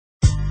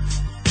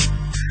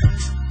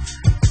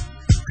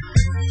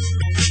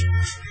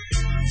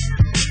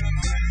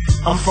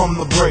I'm from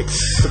the bricks,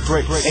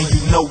 and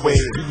you know it.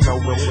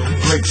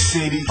 Brick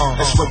City,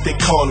 that's what they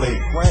call it.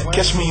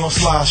 Catch me on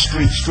Slide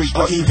Street,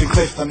 or even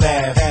Clifton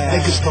Ave.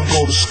 Niggas don't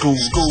go to school,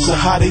 so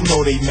how they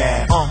know they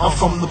mad? I'm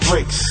from the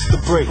bricks,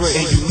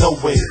 and you know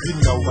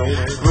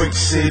it. Brick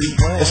City,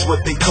 that's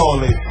what they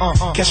call it.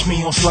 Catch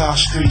me on Slide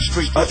Street,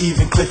 or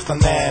even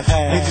Clifton Ave.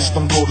 Niggas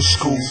don't go to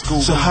school,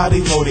 so how they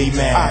know they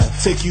mad?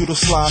 Take you to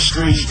Slide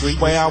Street,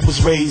 where I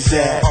was raised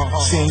at.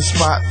 Same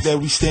spot that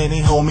we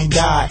standing, homie,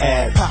 die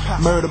at.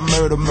 Murder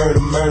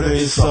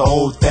is the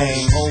old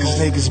thing. Cause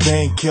niggas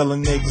been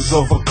killing niggas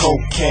over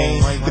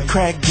cocaine. The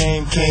crack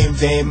game came,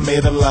 they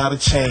made a lot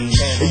of change.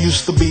 It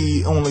used to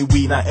be only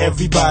we, not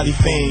everybody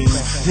fiends.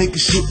 Niggas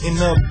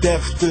shooting up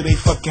death to they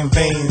fucking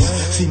veins.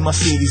 See my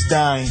city's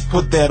dying,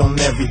 put that on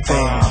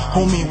everything.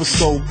 Homie was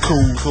so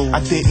cool, I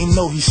didn't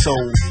know he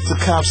sold. The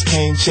cops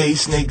came,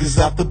 chase niggas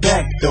out the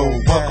back door.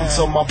 Welcome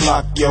to my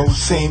block, yo.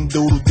 Same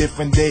dude,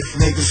 different day.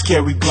 Niggas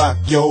carry Glock,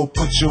 yo.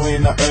 Put you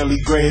in an early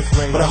grave,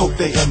 but I hope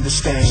they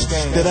understand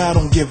that I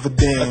don't give a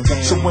damn.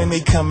 So when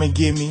they come and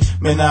get me,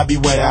 man, I be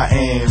where I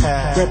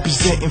am.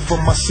 Representing for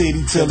my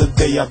city till the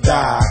day I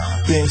die.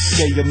 Then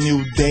say a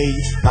new day,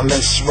 now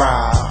let's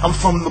ride. I'm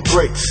from the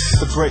bricks,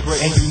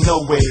 and you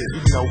know it.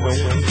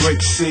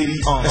 Brick City,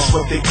 that's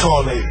what they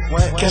call it.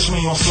 Catch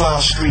me on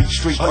Slide Street,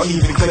 or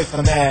even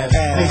Clifton Ave.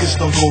 Niggas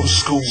don't go to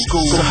school,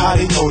 so how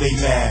they know they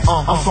mad?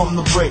 I'm from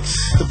the bricks,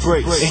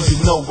 and you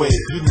know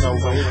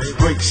it.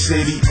 Brick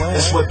City,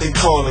 that's what they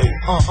call it.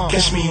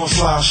 Catch me on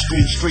Slide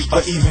Street,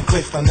 or even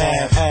Clifton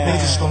Ave.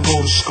 Niggas don't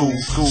go to school,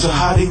 so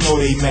how they know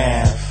they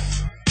mad?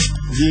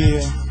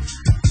 Yeah,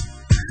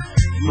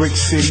 Brick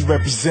City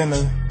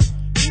representative.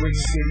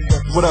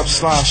 What up,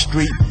 Slide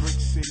Street?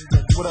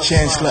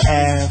 Chancellor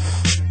Ave,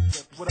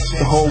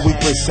 the whole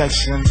Weekly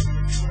section,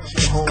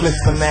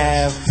 Clifton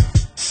Ave,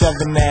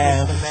 7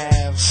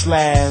 Ave,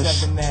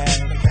 slash,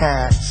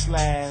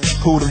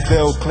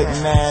 Hooterville,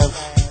 Clinton Ave.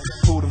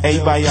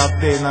 Everybody out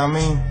there, know what I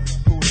mean?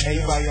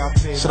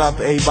 Shout out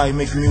to everybody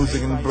making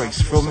music in the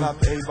breaks, feel me?